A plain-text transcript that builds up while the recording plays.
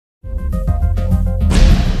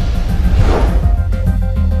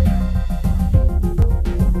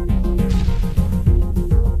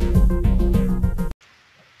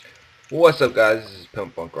What's up, guys? This is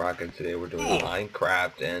Pimp Punk Rock, and today we're doing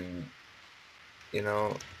Minecraft. And you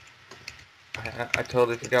know, I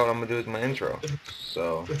totally forgot what I'm gonna do with my intro.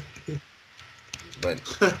 So, but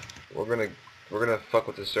we're gonna we're gonna fuck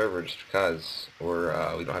with the server just because we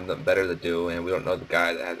don't have nothing better to do, and we don't know the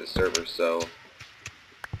guy that has the server. So,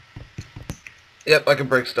 yep, I can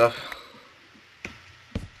break stuff.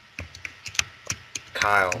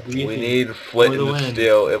 Kyle, we need flint and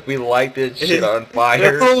steel. If we light this shit on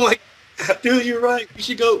fire. Oh my, dude, you're right. We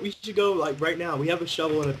should go. We should go like right now. We have a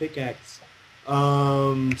shovel and a pickaxe.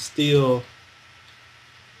 Steel.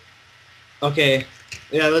 Okay,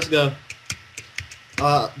 yeah, let's go.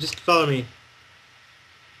 Just follow me.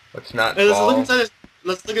 Let's not Hey, fall.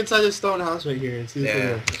 Let's look inside this stone house right here and see.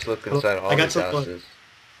 Yeah, let's look inside all these houses.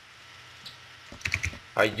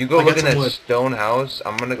 Alright, you go look in that stone house.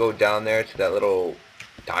 I'm gonna go down there to that little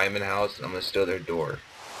diamond house, and I'm gonna steal their door.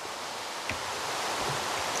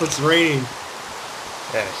 It's raining.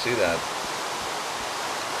 Yeah, I see that.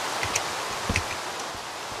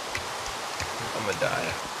 I'm gonna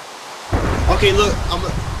die. Okay, look,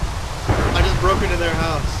 I just broke into their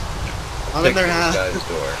house. I'm in their house. Guy's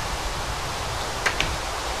door.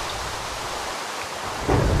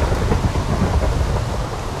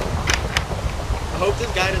 I hope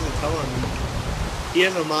this guy doesn't tell on me. He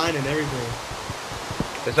has a mine and everything.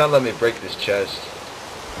 It's not letting me break this chest.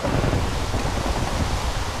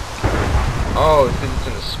 Oh, it's because it's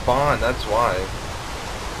in the spawn, that's why.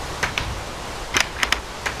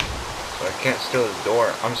 So I can't steal his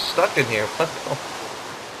door. I'm stuck in here. What the?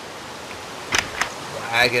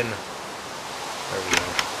 Lagging. There we go.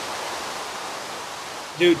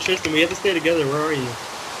 Dude, Tristan, we have to stay together. Where are you?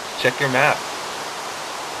 Check your map.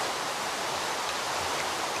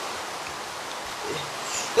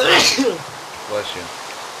 Bless you.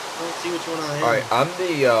 Let's see which one I am. Alright,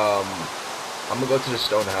 I'm gonna go to the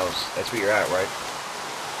stone house. That's where you're at, right?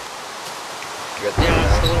 You're at the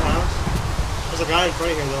stone house? There's a guy in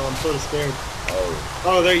front of here though, I'm sort of scared.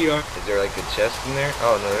 Oh, there you are. Is there like a chest in there?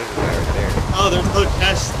 Oh no, there's a guy right there. Oh, there's no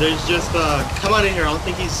chest. There's just, come on in here. I don't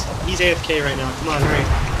think he's AFK right now. Come on, hurry.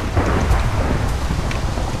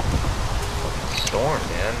 Storm,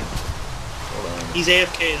 man. Hold on. He's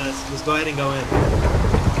AFK. Let's go ahead and go in.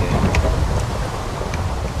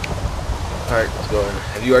 Alright, let's go in.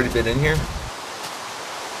 Have you already been in here?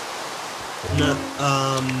 No,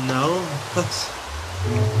 no.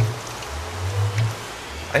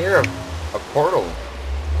 I hear a portal.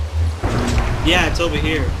 Yeah, it's over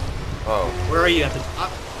here. Oh. Where are you, at the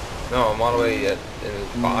top? No, I'm all the way in the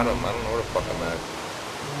bottom. I don't know where the fuck I'm at.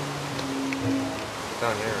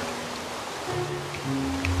 Down here.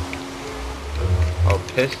 Oh,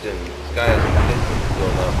 piston. This guy has pistons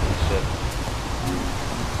filled up and shit.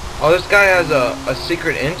 Oh, this guy has a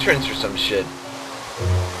secret entrance or some shit.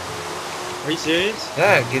 Are you serious?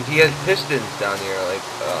 Yeah, he has pistons down here, like,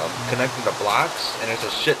 connected to blocks, and there's a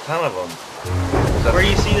shit ton of them. So where do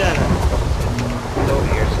you see that at? It's over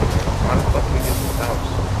here somewhere. How the fuck do we get to this house?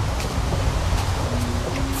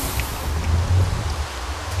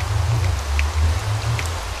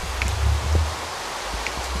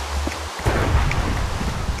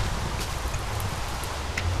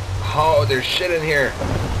 Oh, there's shit in here.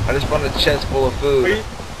 I just found a chest full of food.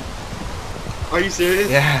 Are you serious?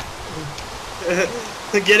 Yeah.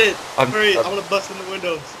 Get it. Hurry, I want to bust in the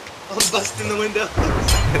windows. I want to bust in the windows.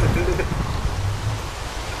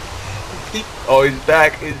 Oh, he's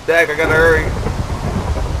back. He's back. I gotta hurry.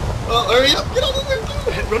 Oh, hurry up. Get out of there.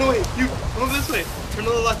 Run away. You, come over this way. Turn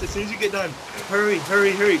to the left as soon as you get done. Hurry,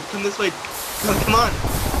 hurry, hurry. Come this way. Come on.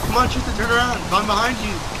 Come on, Tristan, turn around. I'm behind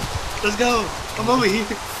you. Let's go. I'm over here.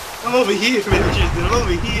 I'm over here, Tristan. I'm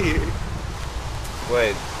over here.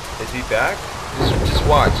 Wait, is he back? Just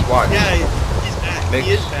watch. Yeah, he's back.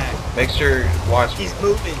 He is back. Make sure, watch. He's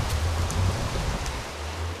moving.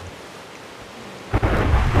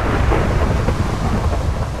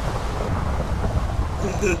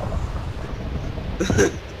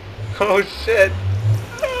 Oh shit!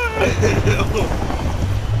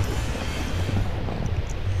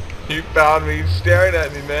 He found me. He's staring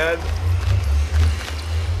at me, man.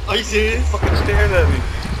 Are you serious? Fucking staring at me.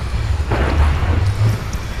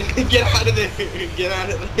 Get out of there! Get out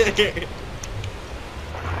of there!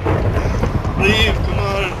 Leave! Come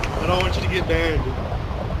on! I don't want you to get banned.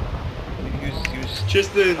 Use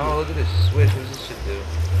Tristan! Oh, look at this switch. What does this shit do?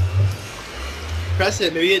 Press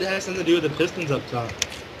it. Maybe it has something to do with the pistons up top.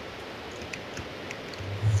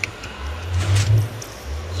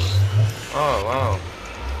 Oh, wow.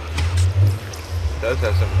 It does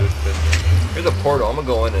have something to do with pistons. Here's a portal. I'm gonna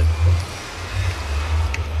go in it.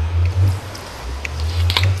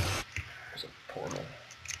 There's a portal.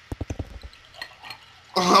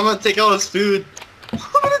 I'm gonna take all his food. I'm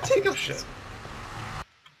gonna take all Shit.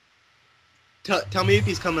 Tell me if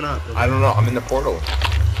he's coming up. I don't know. I'm in the portal.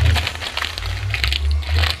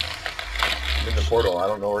 I'm in the portal. I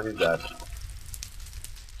don't know where he's at.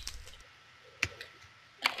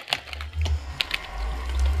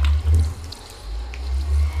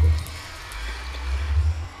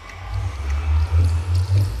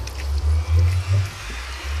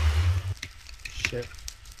 Shit. I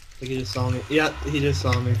think he just saw me. Yeah, he just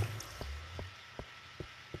saw me.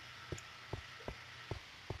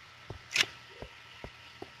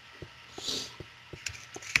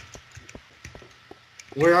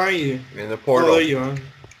 Where are you? I'm in the portal. Oh, there you are.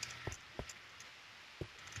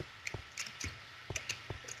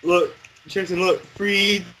 Look, Tristan, look.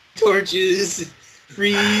 Free torches.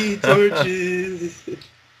 Free torches.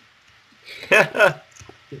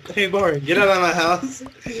 Hey, Barry, get out of my house.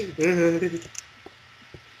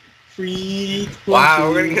 Free torches. Wow,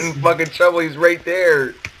 we're gonna get in fucking trouble. He's right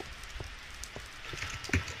there.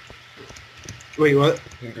 Wait, what?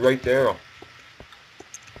 He's right there.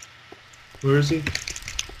 Where is he?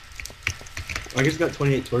 I guess he's got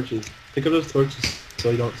 28 torches. Pick up those torches so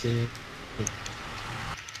you don't see me.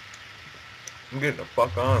 I'm getting the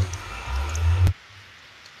fuck on.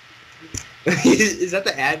 Is that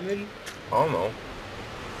the admin? I don't know.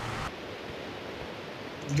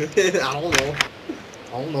 I don't know.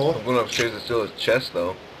 I don't know. I'm going upstairs to steal his chest,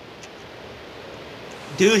 though.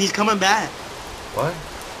 Dude, he's coming back. What?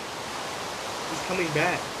 He's coming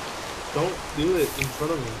back. Don't do it in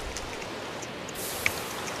front of me.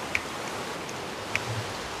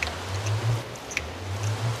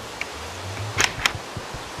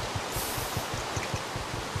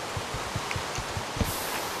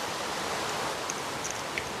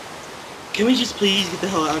 Can we just please get the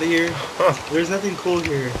hell out of here? There's nothing cool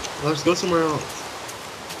here. Let's go somewhere else.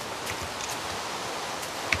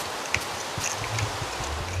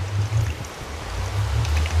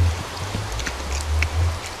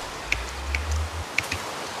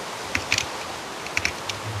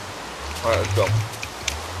 Alright, let's go.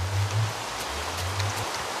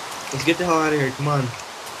 Let's get the hell out of here. Come on.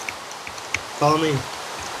 Follow me.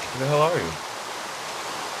 Where the hell are you?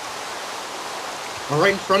 I'm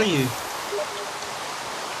right in front of you.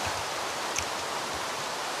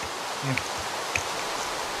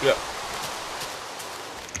 Yeah.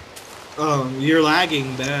 Oh, you're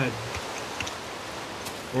lagging bad.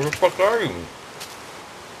 Where the fuck are you?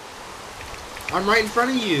 I'm right in front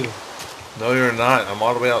of you. No, you're not. I'm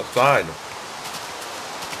all the way outside.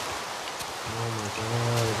 Oh my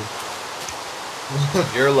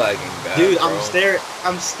god. You're lagging bad, Dude, bro.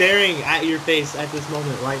 I'm staring at your face at this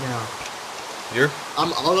moment right now.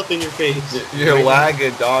 I'm all up in your face. You're right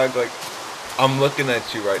lagging, dog. Like, I'm looking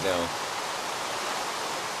at you right now.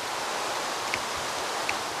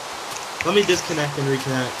 Let me disconnect and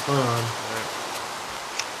reconnect. Hold on.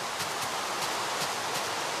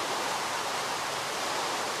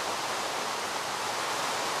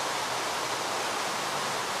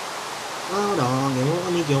 Hold on, they won't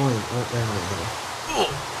let me join. Oh,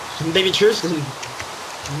 there. Baby Tristan.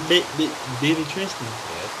 Baby Tristan.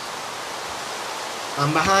 Yes.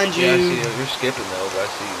 I'm behind you. Yeah, I see you. You're skipping though, but I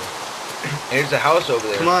see you. There's a house over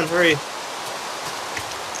there. Come on, hurry.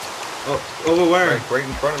 Oh, over where? Right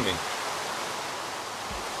in front of me.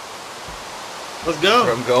 Let's go.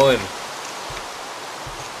 Where I'm going.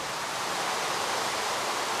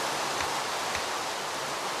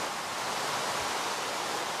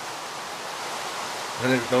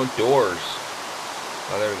 And there's no doors.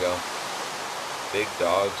 Oh, there we go. Big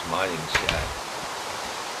Dog's mining shack.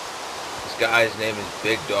 This guy's name is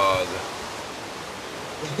Big Dog.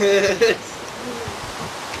 You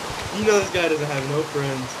know this guy doesn't have no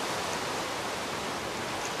friends.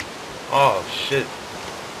 Oh shit.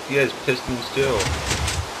 He has pistons too.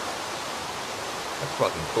 That's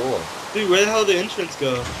fucking cool. Dude, where the hell did the entrance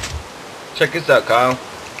go? Check this out, Kyle.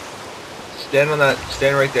 Stand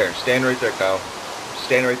right there. Stand right there, Kyle.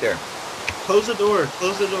 Stand right there. Close the door.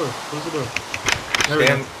 Close the door. Close the door. There we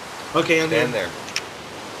Stand. go. Okay, I'm Stand here. there.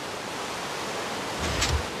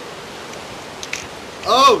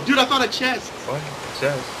 Oh, dude, I found a chest. What? It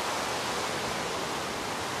says.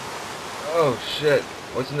 Oh shit.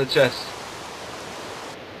 What's in the chest?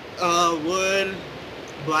 Wood,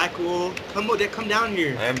 black wool. Come down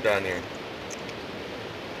here. I am down here.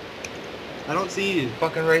 I don't see you.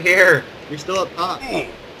 Fucking right here. You're still up top.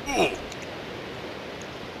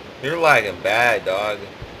 You're lagging bad, dog.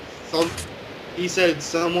 He said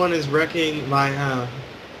someone is wrecking my house.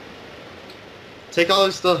 Take all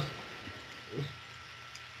this stuff.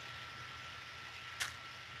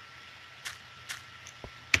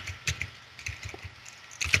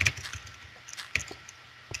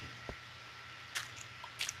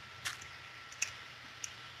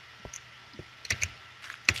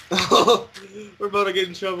 Oh, we're about to get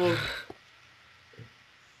in trouble.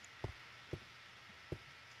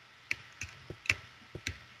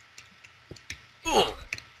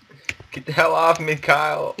 Get the hell off me,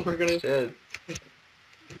 Kyle. We're gonna Shit.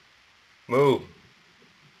 Move.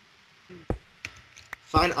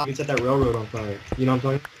 find iron and set that railroad on fire. You know what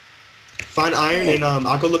I'm talking? Find iron and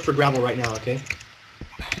I'll go look for gravel right now. Okay.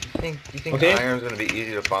 You think Okay. iron's gonna be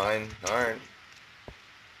easy to find? Alright.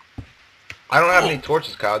 I don't have any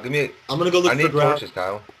torches, Kyle. Give me. I'm gonna go look I for need gravel. torches,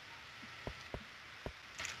 Kyle.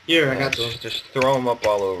 Here, I Yeah, got you. just throw them up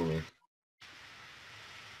all over me.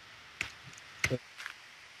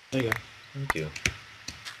 There you go. Thank you.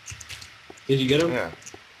 Did you get him? Yeah.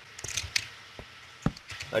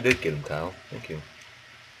 I did get him, Kyle. Thank you.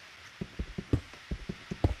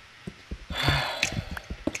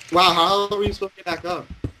 Wow, how are we supposed to get back up?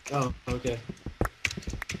 Oh, okay.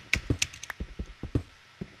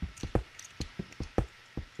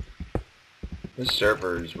 This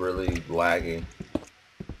server is really lagging.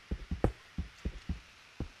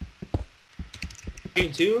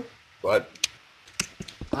 Game 2? What?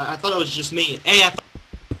 I thought it was just me. Hey, I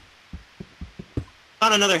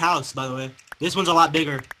found another house, by the way. This one's a lot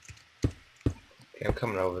bigger. Okay, I'm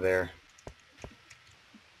coming over there.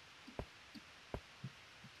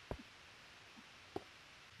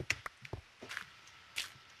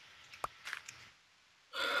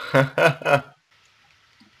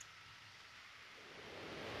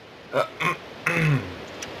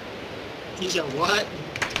 He said, what?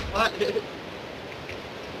 What?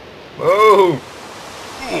 Move!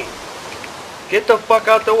 Get the fuck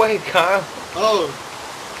out the way, Kyle. Oh.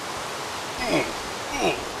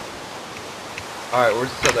 Alright,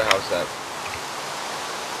 where's this other house at?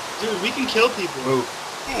 Dude, we can kill people. Move.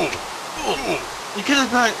 We could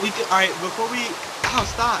have not. We could. All right, before we. Oh,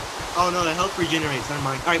 stop. Oh no, the health regenerates. Never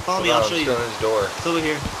mind. All right, follow me. Hold I'll on, show I'm you. still in his door. It's over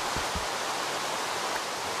here.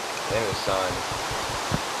 Name is sign.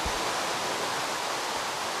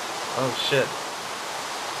 Oh shit.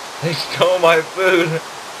 They stole my food.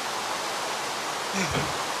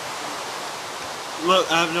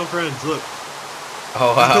 Look, I have no friends. Look.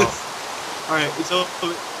 Oh wow. All right, it's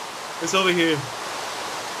over here.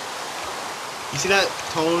 You see that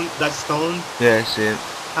stone Yeah, I see it.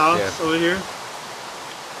 house over here?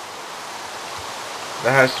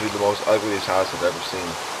 That has to be the most ugliest house I've ever seen.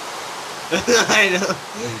 I know.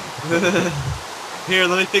 Here,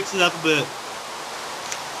 let me fix it up a bit.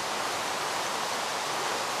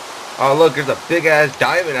 Oh look, there's a big ass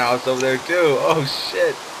diamond house over there too. Oh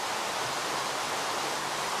shit.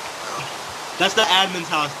 That's the admin's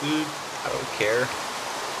house, dude. I don't care.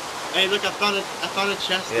 Hey, look, I found a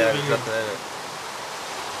chest Yeah, over there's here. nothing in it.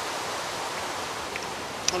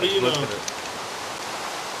 How do you know? Look at it.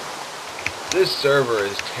 This server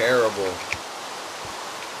is terrible.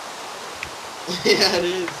 Yeah, it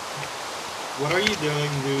is. What are you doing?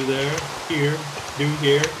 Do there, here, do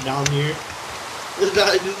here, down here. This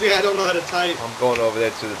guy, I don't know how to type. I'm going over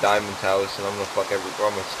there to the diamond's house and I'm gonna fuck I'm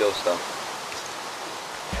gonna steal stuff.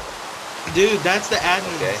 Dude, that's the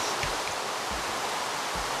admin. Okay.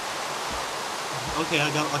 Okay,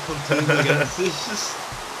 I come to you guys. It's just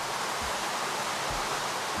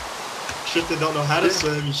Tristan don't know how to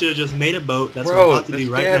swim. You should have just made a boat. That's what I'm about to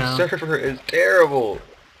do right now. This damn server is terrible.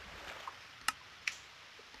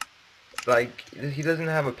 Like he doesn't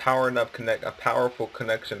have a powerful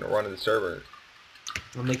connection to run the server.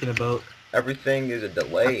 I'm making a boat. Everything is a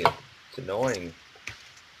delay. It's annoying.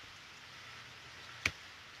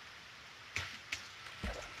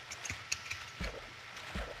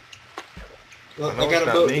 Well, I got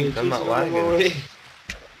a boat. I'm not lagging.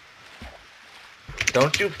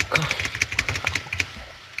 Don't you?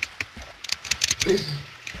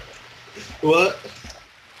 What?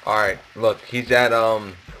 All right, look, he's at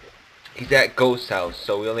Ghost House,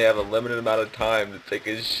 so we only have a limited amount of time to take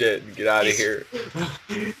his shit and get out of here.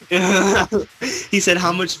 He said,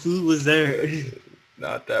 "How much food was there?"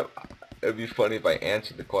 Not that. It'd be funny if I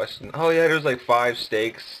answered the question. Oh yeah, there's like 5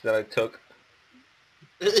 steaks that I took.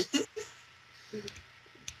 This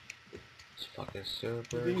fucking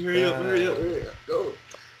super. Hurry up! Hurry up! Hurry up! Go!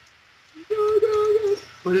 Go! Go! Go!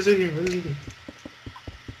 What is it here? What is it here?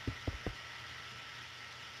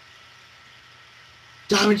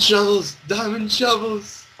 Diamond shovels! Diamond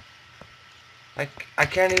shovels! I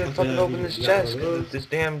can't even fucking open you this got chest one of because this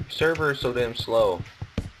damn server is so damn slow.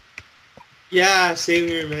 Yeah, same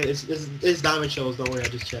here, man. It's diamond shovels. Don't worry, I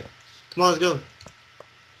just checked. Come on, let's go.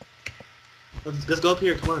 Let's go up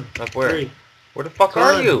here. Come on. Up where? Hurry. Where the fuck Come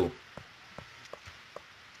are on. you?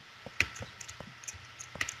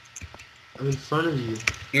 I'm in front of you.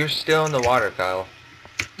 You're still in the water, Kyle.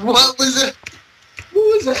 What was it?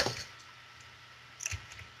 What was was that?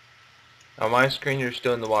 On my screen, you're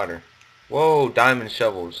still in the water. Whoa, diamond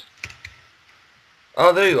shovels.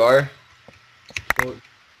 Oh, there you are.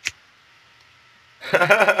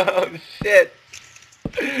 Oh, shit.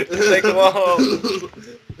 Take them all.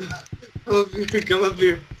 Come up here, come up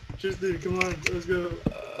here. Tristan, come on, let's go.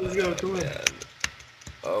 Let's go, come on. Man.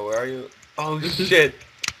 Oh, where are you? Oh, shit.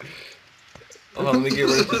 Oh, let me get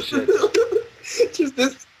rid of some shit.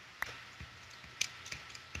 Tristan.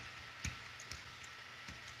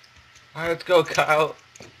 Alright, let's go, Kyle.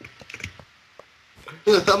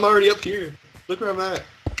 I'm already up here. Look where I'm at.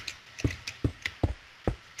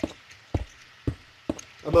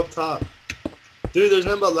 I'm up top. Dude, there's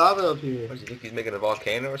nothing but lava up here. What, do you think he's making a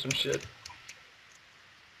volcano or some shit?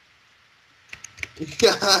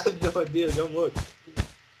 Yeah, I have no idea. Don't look.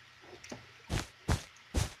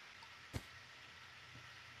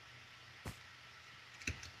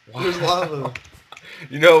 There's lava.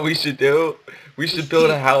 You know what we should do? We should build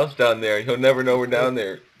a house down there. He'll never know we're down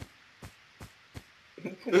there.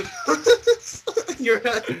 You're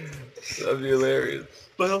right. That'd be hilarious.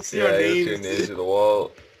 But I'll see Yeah, our you'll see your names. names to the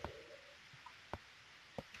wall.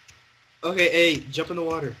 Okay, hey, jump in the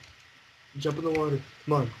water. Jump in the water.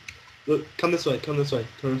 Come on. Look, come this way. Come this way.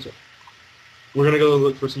 Come this way. We're gonna go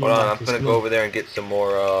look for some Hold more on, I'm boxes. gonna Come go on. over there and get some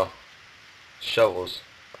more shovels.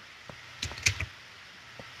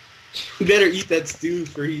 We better eat that stew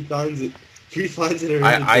before he finds it. Before he finds it in our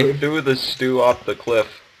I inventory. threw the stew off the cliff.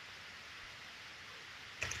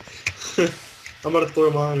 I'm gonna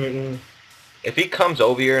throw mine right now. If he comes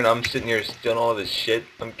over here and I'm sitting here stealing all of his shit,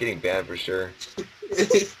 I'm getting banned for sure.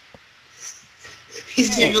 He's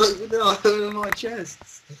gonna be like, no, I have it in my chest.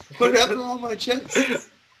 What happened to all my chests?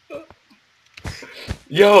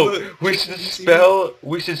 Yo, we should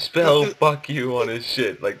spell fuck you on his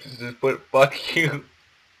shit. Like just put fuck you.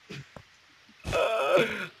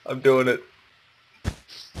 I'm doing it.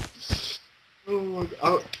 Oh my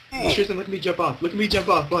god. Tristan, look at me jump off. Look at me jump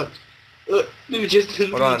off. What? Dude,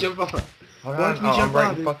 Tristan, look Hold at on. me jump off. Hold Watch on, me I'm jump writing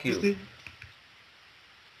off, dude. fuck you.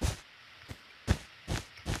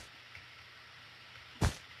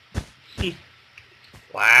 Tristan.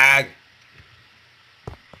 Lag.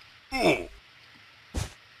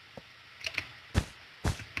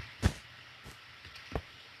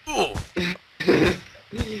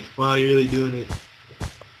 Wow, you're really doing it.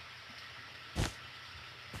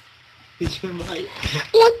 You're like,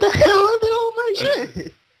 what the hell are they all my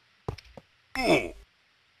shit?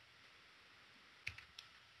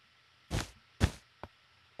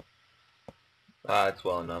 It's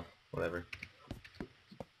well enough. Whatever.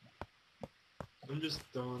 I'm just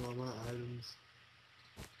throwing all my items.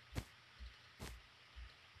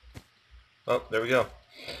 Oh, there we go.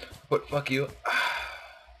 What fuck you?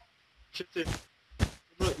 Tristan,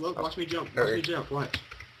 look, watch me jump. Watch Hurry. me jump. Watch,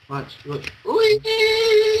 look.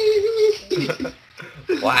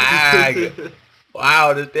 Lag.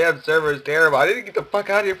 Wow, this damn server is terrible. I need to get the fuck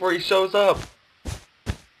out of here before he shows up.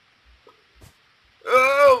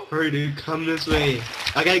 Oh! Hurry, dude, come this way.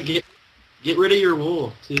 I gotta get rid of your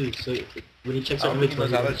wool too. So when he checks I out don't think he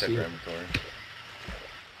inventory, knows how to he'll check see your it. inventory.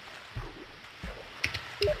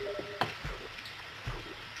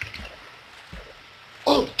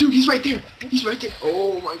 Oh, dude, he's right there. He's right there.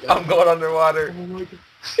 Oh my god. I'm going underwater. Oh my god.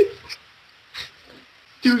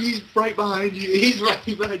 Dude, he's right behind you. He's right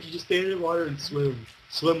behind you. Just stand in the water and swim.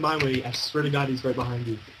 Swim my way. I swear to God, he's right behind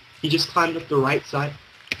you. He just climbed up the right side.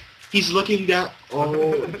 He's looking down.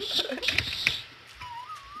 Oh. I'm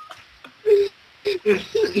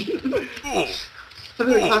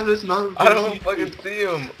gonna climb this mountain. I don't fucking see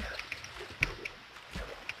him.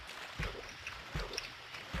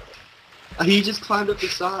 He just climbed up the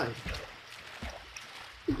side.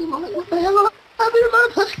 What the hell happened to my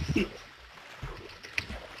buddy?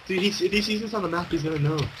 Dude, if he sees us on the map, he's gonna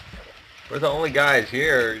know. We're the only guys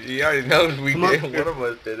here. He already knows we Come on. did. One of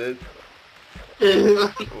us did it.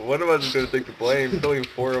 One of us is gonna take the blame. There's only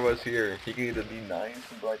 4 of us here. He can either be nice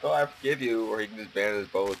and be like, oh, I forgive you, or he can just ban us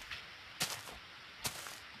both.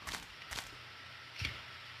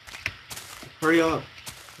 Hurry up.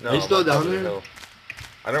 No, Are you still I'm down up on the there? hill.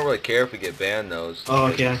 I don't really care if we get banned though. Oh,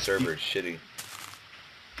 because okay, I The server is shitty.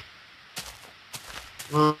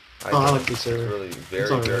 Oh, I like this It's server. really very,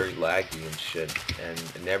 alright. very laggy and shit,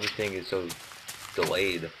 and everything is so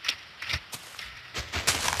delayed.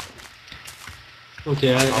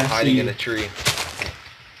 Okay, I'm I hiding see. in a tree.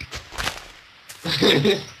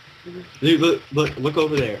 Dude, look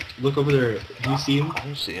over there. Look over there. Do you see him? I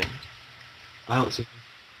don't see him. I don't see him.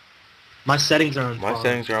 My settings are on My far.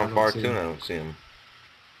 settings are I on don't far see too, him. and I don't see him.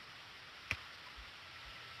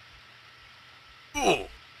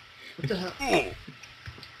 What the hell?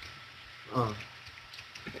 Uh.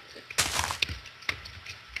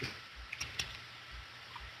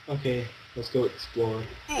 Okay, let's go explore.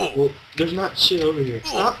 Well, there's not shit over here.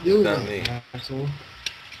 Stop doing Not that, me. asshole.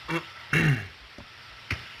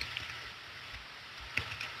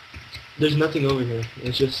 There's nothing over here.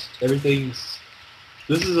 It's just everything's.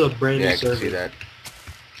 This is a brand Yeah, new I can see server. that.